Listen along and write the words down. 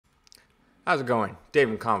How's it going? Dave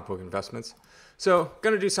from Comic Book Investments. So,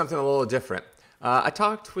 going to do something a little different. I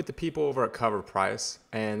talked with the people over at CovrPrice,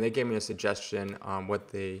 and they gave me a suggestion on what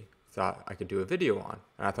they thought I could do a video on,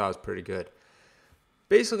 and I thought it was pretty good.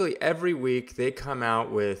 Basically, every week they come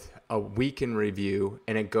out with a week in review,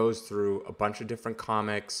 and it goes through a bunch of different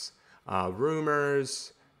comics,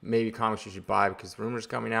 rumors, maybe comics you should buy because rumors are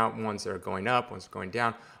coming out, ones that are going up, ones that are going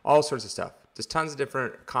down, all sorts of stuff. There's tons of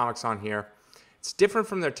different comics on here. It's different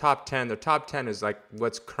from their top 10. Their top 10 is like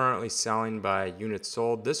what's currently selling by units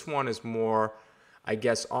sold. This one is more, I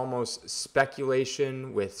guess, almost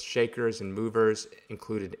speculation with shakers and movers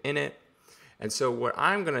included in it. And so what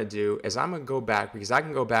I'm going to do is I'm going to go back, because I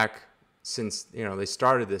can go back since, they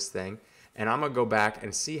started this thing, and I'm going to go back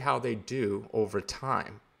and see how they do over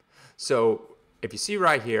time. So if you see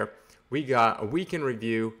right here, we got a week in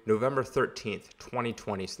review, November 13th,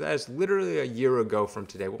 2020. So that is literally a year ago from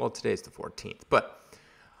today. Well, today's the 14th.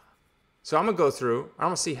 So I'm going to go through, I'm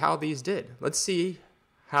going to see how these did. Let's see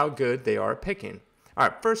how good they are at picking. All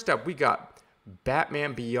right, first up, we got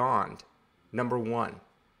Batman Beyond, number 1.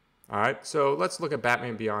 All right, so let's look at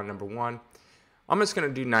Batman Beyond, number 1. I'm just going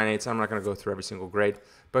to do 9/8. I'm not going to go through every single grade.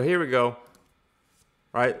 But here we go.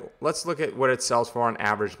 All right, let's look at what it sells for on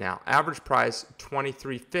average now. Average price,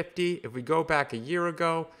 $23.50. If we go back a year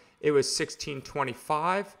ago, it was $16.25.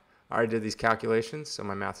 I already did these calculations, so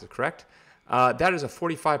my math is correct. That is a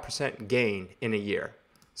 45% gain in a year.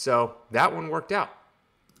 So that one worked out.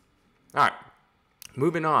 All right,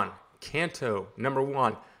 moving on. Kanto, number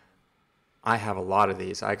 1. I have a lot of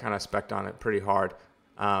these. I kind of spec'd on it pretty hard.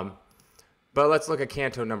 But let's look at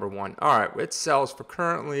Kanto, number 1. All right, it sells for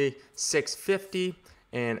currently $6.50.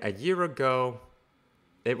 And a year ago,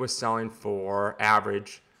 it was selling for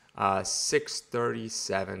average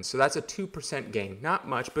 $6.37. So that's a 2% gain. Not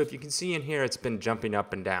much, but if you can see in here, it's been jumping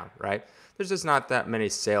up and down, right? There's just not that many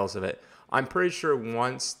sales of it. I'm pretty sure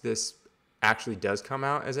once this actually does come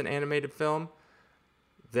out as an animated film,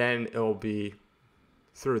 then it'll be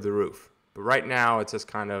through the roof. But right now, it's just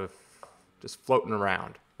kind of just floating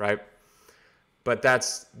around, right? But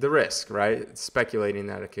that's the risk, right? It's speculating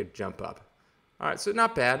that it could jump up. All right, so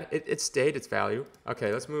not bad. It stayed its value.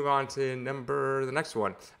 Okay, let's move on to the next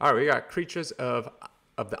one. All right, we got Creatures of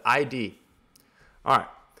the ID. All right,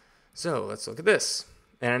 so let's look at this.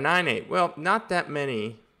 And a 9/8. Well, not that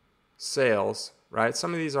many sales, right?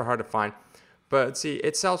 Some of these are hard to find. But let's see,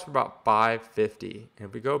 it sells for about $5.50. And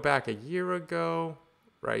if we go back a year ago,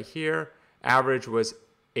 right here, average was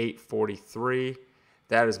 $8.43.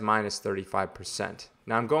 That is minus 35%.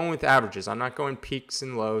 Now I'm going with averages. I'm not going peaks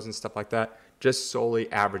and lows and stuff like that. Just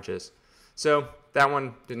solely averages. So that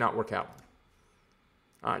one did not work out.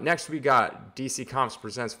 Next we got DC Comics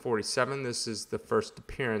Presents 47. This is the first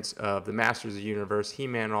appearance of the Masters of the Universe,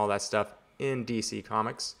 He-Man, and all that stuff in DC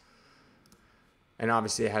Comics. And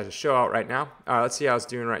obviously it has a show out right now. All right, let's see how it's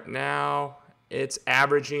doing right now. It's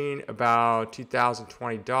averaging about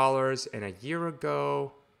 $2,020, and a year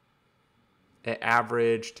ago it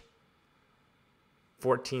averaged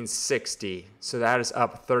 $1,460. So that is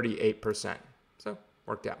up 38%. So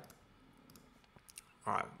worked out.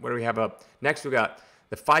 All right, what do we have up? Next we got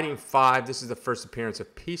The Fighting Five. This is the first appearance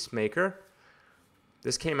of Peacemaker.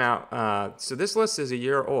 This came out, so this list is a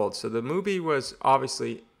year old. So the movie was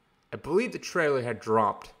obviously, I believe the trailer had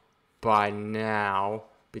dropped by now,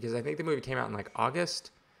 because I think the movie came out in like August.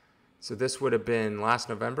 So this would have been last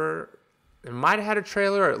November. It might have had a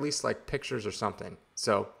trailer or at least like pictures or something.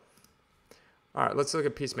 So, all right, let's look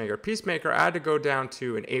at Peacemaker. Peacemaker, I had to go down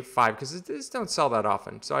to an 8.5 because these don't sell that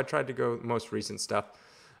often. So I tried to go most recent stuff.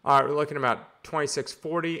 All right, we're looking at about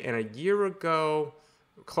 $2,640. And a year ago,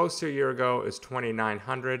 close to a year ago, is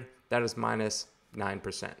 $2,900. That is minus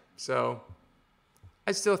 9%. So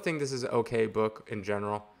I still think this is an okay book in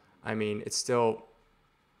general. I mean, it still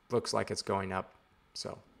looks like it's going up.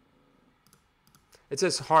 So it's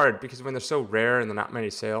just hard because when they're so rare and there are not many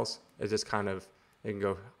sales, it's just kind of, it can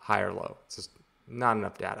go high or low. It's just not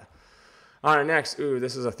enough data. All right, next. Ooh,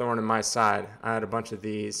 this is a thorn in my side. I had a bunch of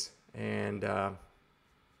these, and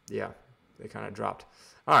yeah, they kind of dropped.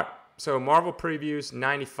 All right, so Marvel Previews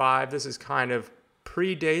 95. This is kind of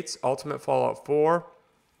predates Ultimate Fallout 4,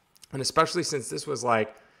 and especially since this was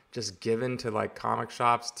like just given to like comic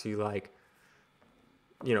shops to like,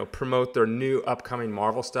 promote their new upcoming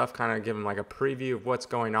Marvel stuff, kind of give them like a preview of what's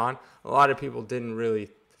going on. A lot of people didn't really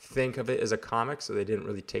think of it as a comic, so they didn't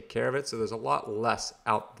really take care of it. So there's a lot less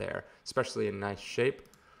out there, especially in nice shape.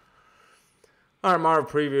 All right, Marvel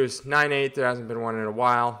Previews 9.8. There hasn't been one in a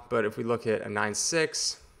while, but if we look at a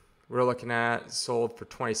 9.6, we're looking at sold for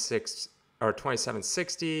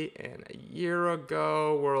 $27.60, and a year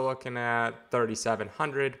ago we're looking at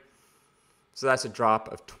 $3,700. So that's a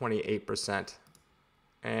drop of 28%.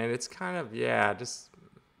 And it's kind of, yeah, just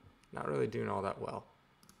not really doing all that well.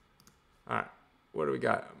 All right, what do we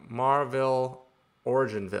got? Marvel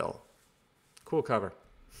Originville. Cool cover.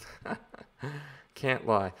 Can't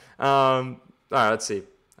lie. All right, let's see.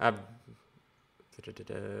 Where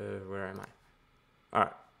am I? All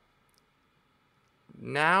right.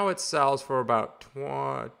 Now it sells for about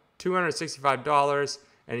 $265,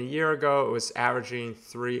 and a year ago it was averaging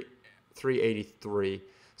 $383.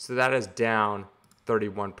 So that is down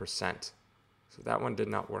 31%. So that one did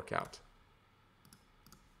not work out.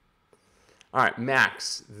 All right,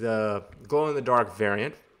 Max, the glow-in-the-dark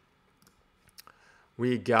variant.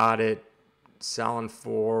 We got it selling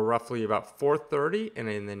for roughly about $430, and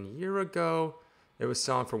then a year ago it was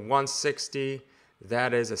selling for $160.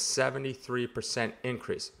 That is a 73%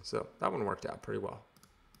 increase. So that one worked out pretty well.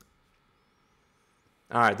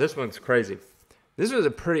 All right, this one's crazy. This was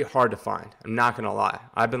pretty hard to find. I'm not gonna lie.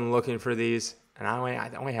 I've been looking for these, and I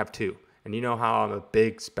only have two. And you know how I'm a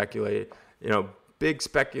big big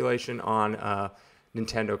speculation on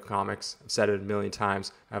Nintendo comics. I've said it a million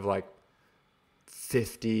times. I have like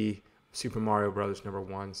 50 Super Mario Brothers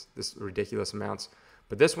 #1s. This ridiculous amounts.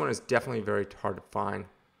 But this one is definitely very hard to find.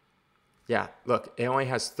 Yeah, look, it only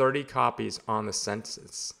has 30 copies on the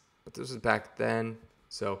census. But this was back then.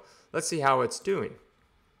 So let's see how it's doing.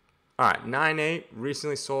 All right, 9.8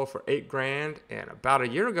 recently sold for $8,000, and about a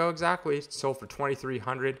year ago exactly sold for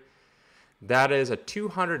 $2,300. That is a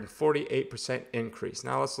 248% increase.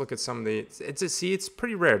 Now let's look at some of the. It's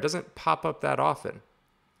pretty rare. It doesn't pop up that often.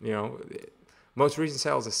 You know, most recent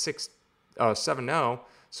sales is 7.0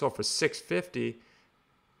 sold for $650,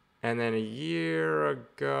 and then a year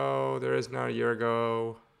ago, there is not a year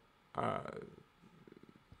ago.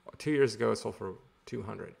 2 years ago, it sold for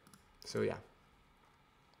 $200. So yeah.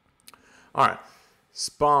 All right,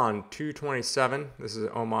 Spawn 227. This is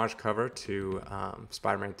an homage cover to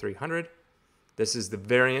Spider-Man 300. This is the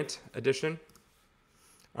variant edition.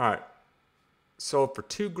 All right, sold for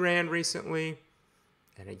 $2,000 recently,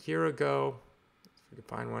 and a year ago, if we could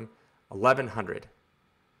find one, $1,100.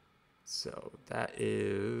 So that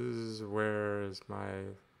is, where is my,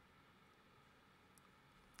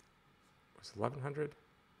 was $1,100?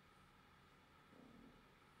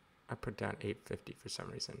 I put down $850 for some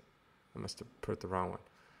reason. I must have put the wrong one.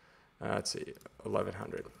 Let's see,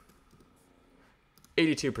 $1,100.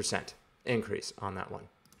 82% increase on that one.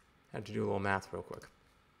 Had to do a little math real quick.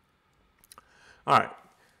 All right,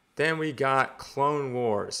 then we got Clone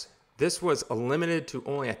Wars. This was limited to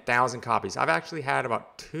only 1,000 copies. I've actually had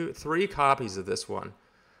about 3 copies of this one.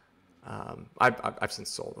 I've since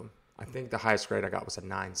sold them. I think the highest grade I got was a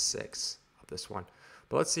 9.6 of this one.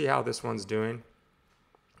 But let's see how this one's doing.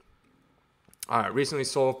 All right, recently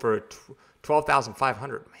sold for $12,500,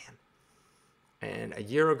 man. And a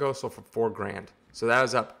year ago sold for $4,000. So that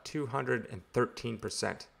was up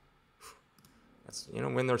 213%. That's,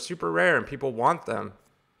 when they're super rare and people want them,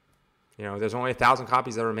 there's only 1,000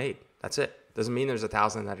 copies that are made. That's it. Doesn't mean there's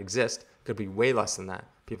 1,000 that exist. Could be way less than that.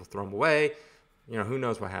 People throw them away. Who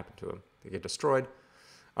knows what happened to them? They get destroyed.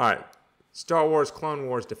 All right. Star Wars Clone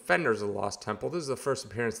Wars Defenders of the Lost Temple. This is the first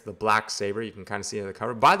appearance of the Black Saber. You can kind of see it on the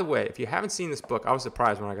cover. By the way, if you haven't seen this book, I was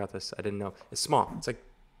surprised when I got this. I didn't know. It's small. It's like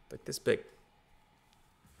this big.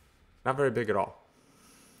 Not very big at all.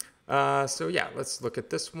 So yeah, let's look at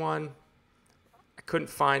this one. I couldn't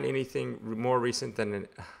find anything more recent than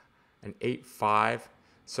an 8.5.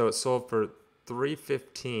 So it sold for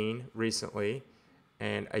 $315 recently,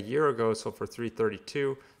 and a year ago it sold for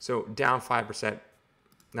 $332. So down 5%.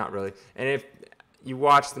 Not really. And if you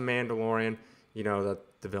watch The Mandalorian, you know that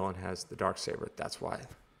the villain has the Darksaber. That's why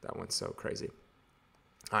that one's so crazy.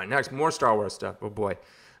 All right, next, more Star Wars stuff. Oh, boy.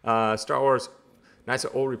 Star Wars Knights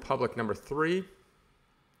of Old Republic #3.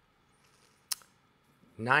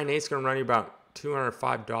 9.8 is going to run you about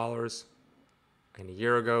 $205. And a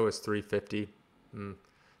year ago it was $350.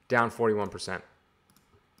 Down 41%.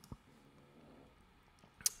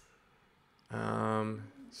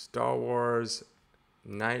 Star Wars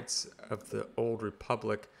Knights of the Old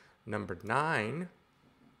Republic #9.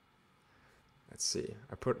 Let's see.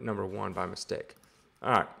 I put #1 by mistake.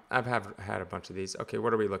 All right. I've had a bunch of these. Okay,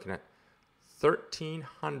 what are we looking at?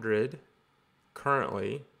 1,300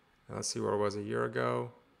 currently. And let's see where it was a year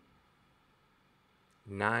ago.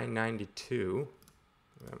 992.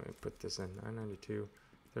 Let me put this in. 992,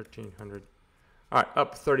 1,300. All right,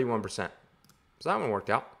 up 31%. So that one worked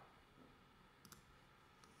out.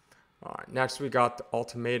 All right, next we got the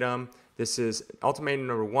Ultimatum. This is Ultimatum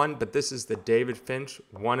 #1, but this is the David Finch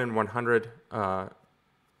 1 in 100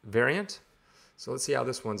 variant. So let's see how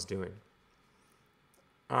this one's doing.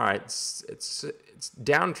 All right, it's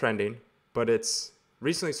downtrending, but it's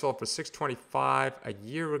recently sold for $625. A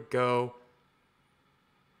year ago,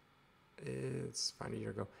 it's fine. A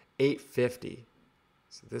year ago, $850.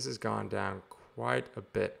 So this has gone down quite a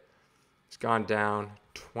bit. It's gone down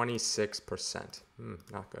 26%.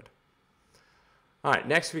 Not good. All right,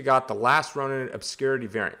 next we got the Last Ronin Obscurity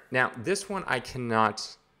variant. Now, this one I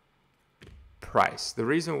cannot price. The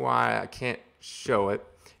reason why I can't show it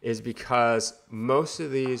is because most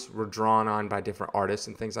of these were drawn on by different artists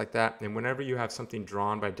and things like that. And whenever you have something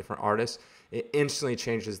drawn by different artists, it instantly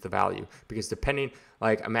changes the value. Because depending,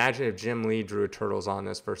 like imagine if Jim Lee drew a Turtles on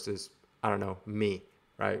this versus, I don't know, me,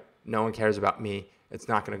 right? No one cares about me. It's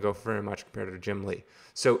not going to go for very much compared to Jim Lee.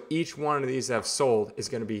 So each one of these that have sold is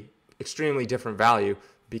going to be extremely different value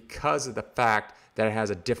because of the fact that it has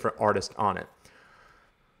a different artist on it.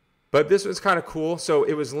 But this was kind of cool. So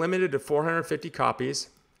it was limited to 450 copies.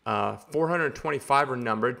 425 were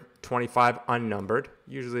numbered, 25 unnumbered.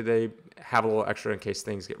 Usually they have a little extra in case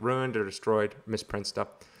things get ruined or destroyed, misprint stuff.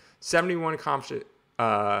 71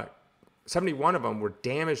 of them were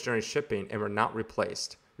damaged during shipping and were not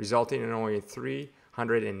replaced, resulting in only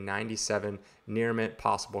 397 near mint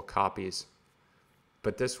possible copies.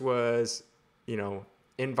 But this was,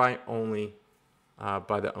 invite only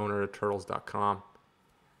by the owner of turtles.com.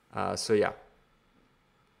 So yeah.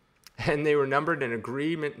 And they were numbered in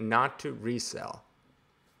agreement not to resell.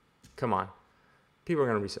 Come on. People are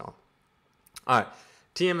going to resell them. All right.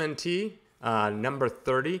 TMNT, number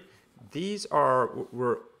 30. These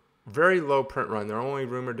were very low print run. They're only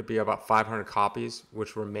rumored to be about 500 copies,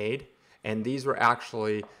 which were made. And these were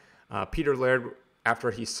actually Peter Laird, after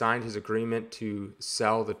he signed his agreement to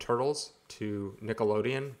sell the Turtles to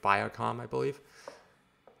Nickelodeon, Viacom, I believe.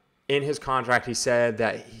 In his contract, he said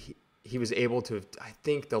that he was able to, I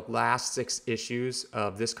think the last 6 issues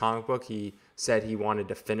of this comic book, he said he wanted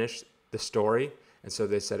to finish the story. And so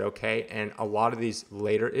they said, okay. And a lot of these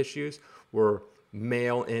later issues were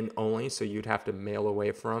mail in only. So you'd have to mail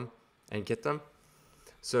away from them and get them.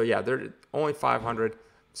 So yeah, they're only 500.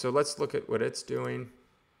 So let's look at what it's doing.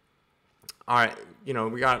 All right.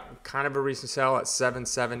 We got kind of a recent sale at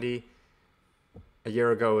 770. A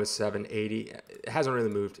year ago was 780. It hasn't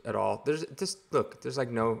really moved at all. There's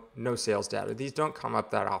like no sales data. These don't come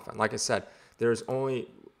up that often. Like I said, there's only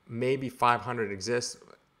maybe 500 exist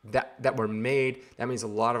that were made. That means a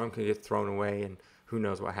lot of them could get thrown away, and who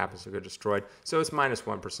knows what happens to get destroyed. So it's minus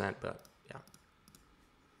 1%, but yeah.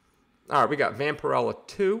 All right, we got Vampirella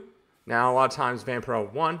 2. Now, a lot of times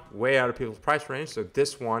Vampirella 1, way out of people's price range. So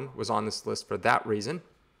this one was on this list for that reason.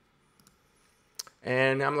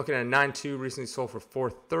 And I'm looking at a 9.2 recently sold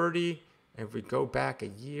for $430. And if we go back a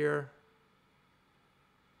year,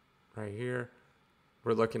 right here,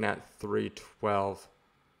 we're looking at $312.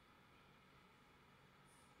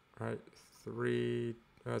 Right,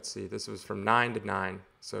 let's see, this was from 9 to 9.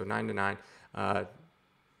 So 9 to 9,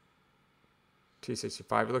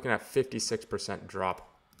 265. We're looking at 56% drop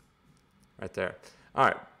right there. All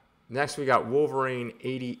right, next we got Wolverine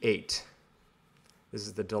 88. This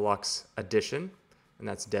is the deluxe edition. And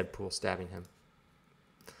that's Deadpool stabbing him.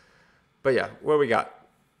 But yeah, what we got?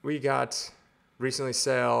 We got recently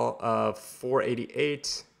sale of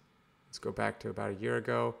 $488. Let's go back to about a year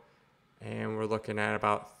ago. And we're looking at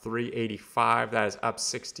about $385. That is up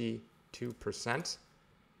 62%.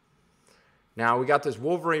 Now we got this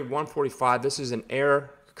Wolverine 145. This is an air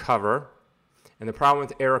cover. And the problem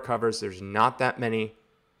with air covers, there's not that many.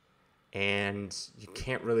 And you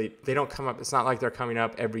can't really, they don't come up, it's not like they're coming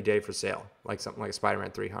up every day for sale, like something like a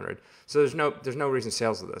Spider-Man 300. So there's no recent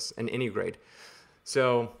sales of this in any grade.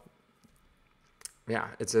 So yeah,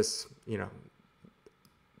 it's this,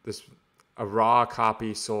 a raw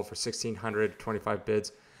copy sold for 1,625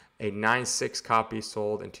 bids, a 9.6 copy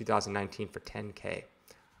sold in 2019 for $10K.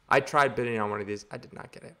 I tried bidding on one of these, I did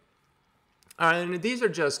not get it. And these are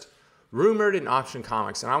just rumored and option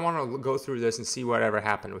comics, and I want to go through this and see whatever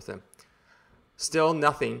happened with them. Still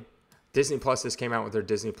nothing. Disney Plus just came out with their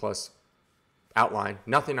Disney Plus outline.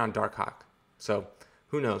 Nothing on Darkhawk. So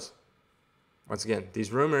who knows? Once again,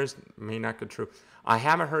 these rumors may not go true. I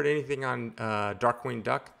haven't heard anything on Darkwing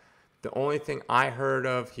Duck. The only thing I heard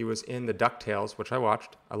of, he was in the DuckTales, which I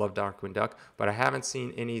watched. I love Darkwing Duck, but I haven't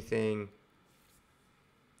seen anything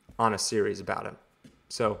on a series about him.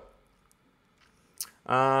 So,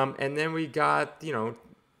 and then we got,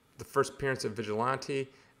 the first appearance of Vigilante,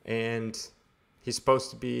 and he's supposed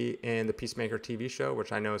to be in the Peacemaker TV show,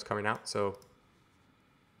 which I know is coming out. So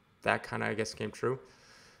that kind of, I guess, came true.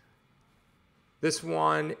 This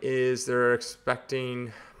one is they're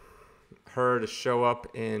expecting her to show up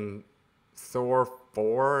in Thor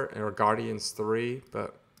 4 or Guardians 3,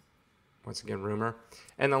 but once again, rumor.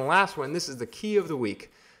 And the last one, this is the key of the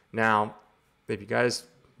week. Now, if you guys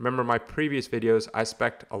remember my previous videos, I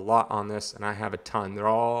spec'd a lot on this, and I have a ton. They're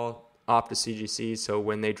all off to CGC, so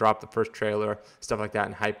when they drop the first trailer, stuff like that,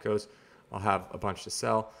 and hype goes, I'll have a bunch to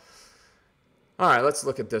sell. All right, let's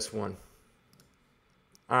look at this one.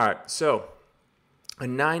 All right, so a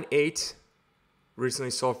 9.8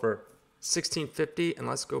 recently sold for $16.50, and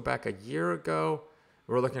let's go back a year ago.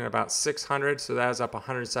 We're looking at about 600, so that is up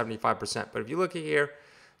 175%. But if you look at here,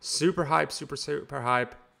 super hype, super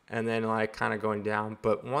hype, and then like kind of going down.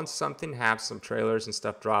 But once something has some trailers and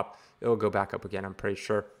stuff drop, it'll go back up again, I'm pretty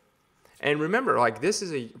sure. And remember, like this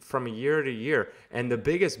is from a year to year, and the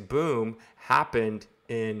biggest boom happened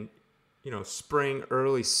in, you know, spring,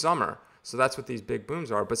 early summer. So that's what these big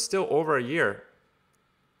booms are. But still, over a year,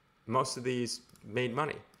 most of these made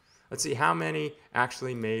money. Let's see how many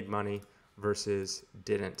actually made money versus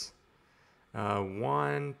didn't.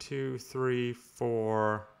 1, 2, 3,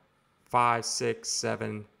 4, 5, 6,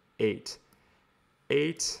 7, 8.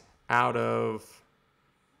 8 out of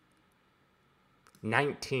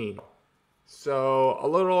 19. So a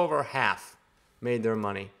little over half made their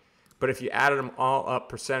money. But if you added them all up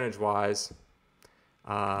percentage-wise,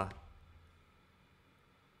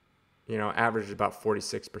 you know, averaged about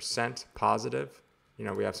 46% positive. You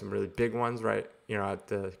know, we have some really big ones, right? You know, at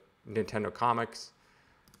the Nintendo Comics.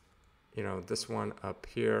 You know, this one up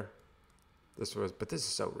here. But this is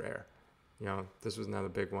so rare. You know, this was another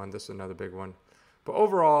big one. This was another big one. But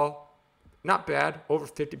overall, not bad. Over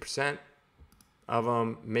 50% of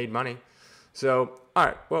them made money. So, all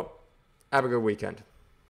right, well, have a good weekend.